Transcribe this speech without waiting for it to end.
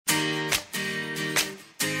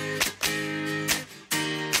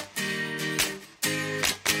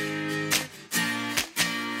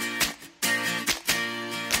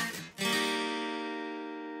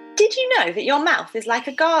know that your mouth is like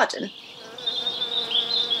a garden?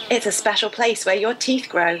 It's a special place where your teeth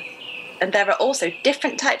grow, and there are also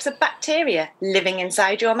different types of bacteria living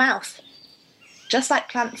inside your mouth. Just like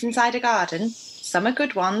plants inside a garden, some are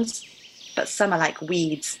good ones, but some are like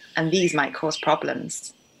weeds, and these might cause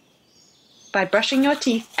problems. By brushing your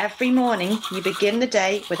teeth every morning, you begin the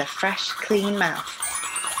day with a fresh, clean mouth.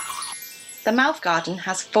 The mouth garden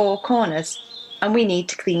has 4 corners, and we need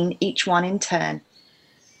to clean each one in turn.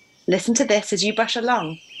 Listen to this as you brush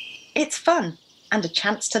along. It's fun and a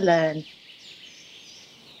chance to learn.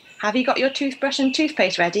 Have you got your toothbrush and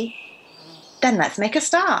toothpaste ready? Then let's make a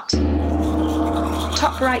start.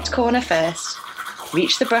 Top right corner first.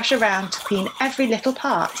 Reach the brush around to clean every little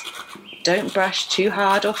part. Don't brush too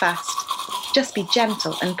hard or fast. Just be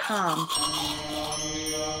gentle and calm.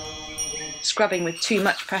 Scrubbing with too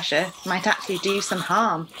much pressure might actually do some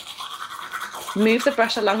harm. Move the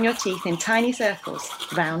brush along your teeth in tiny circles,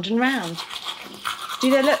 round and round. Do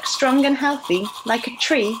they look strong and healthy, like a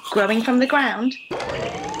tree growing from the ground?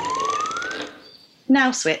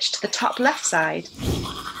 Now switch to the top left side.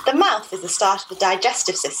 The mouth is the start of the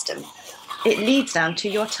digestive system. It leads down to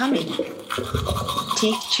your tummy.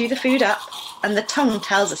 Teeth chew the food up, and the tongue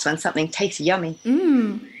tells us when something tastes yummy.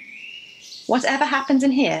 Whatever happens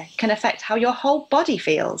in here can affect how your whole body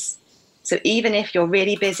feels. So even if you're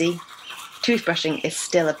really busy, toothbrushing is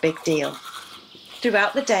still a big deal.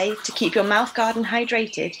 Throughout the day, to keep your mouth garden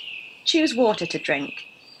hydrated, choose water to drink.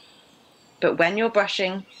 But when you're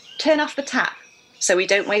brushing, turn off the tap so we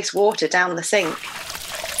don't waste water down the sink.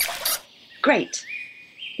 Great.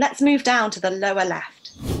 Let's move down to the lower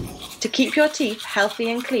left. To keep your teeth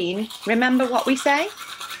healthy and clean, remember what we say?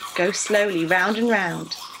 Go slowly round and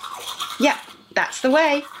round. Yep, that's the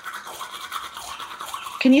way.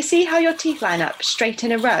 Can you see how your teeth line up straight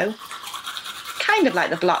in a row? Kind of like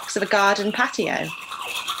the blocks of a garden patio.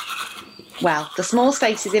 Well, the small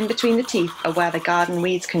spaces in between the teeth are where the garden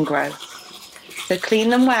weeds can grow. So clean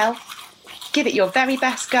them well. Give it your very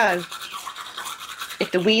best go.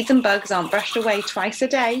 If the weeds and bugs aren't brushed away twice a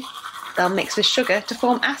day, they'll mix with sugar to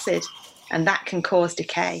form acid, and that can cause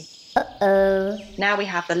decay. Now we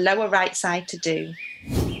have the lower right side to do.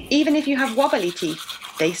 Even if you have wobbly teeth,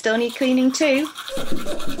 they still need cleaning too.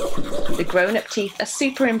 The grown-up teeth are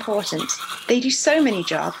super important. They do so many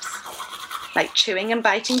jobs, like chewing and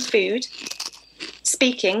biting food,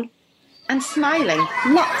 speaking, and smiling,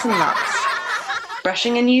 lots and lots.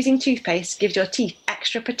 Brushing and using toothpaste gives your teeth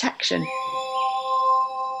extra protection.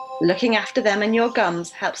 Looking after them and your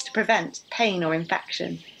gums helps to prevent pain or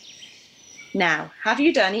infection. Now, have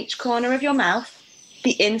you done each corner of your mouth?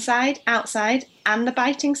 The inside, outside, and the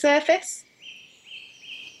biting surface?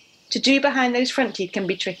 To do behind those front teeth can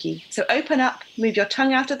be tricky, so open up, move your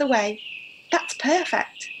tongue out of the way. That's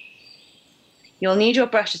perfect. You'll need your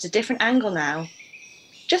brush at a different angle now.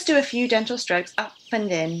 Just do a few gentle strokes up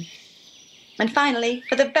and in. And finally,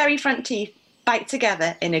 for the very front teeth, bite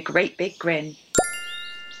together in a great big grin.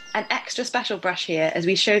 An extra special brush here as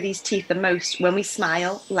we show these teeth the most when we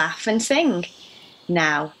smile, laugh and sing.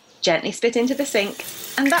 Now, gently spit into the sink,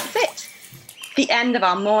 and that's it. The end of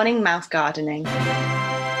our morning mouth gardening.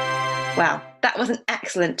 Well, that was an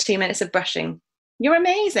excellent 2 minutes of brushing. You're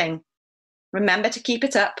amazing. Remember to keep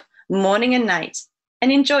it up morning and night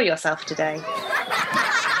and enjoy yourself today.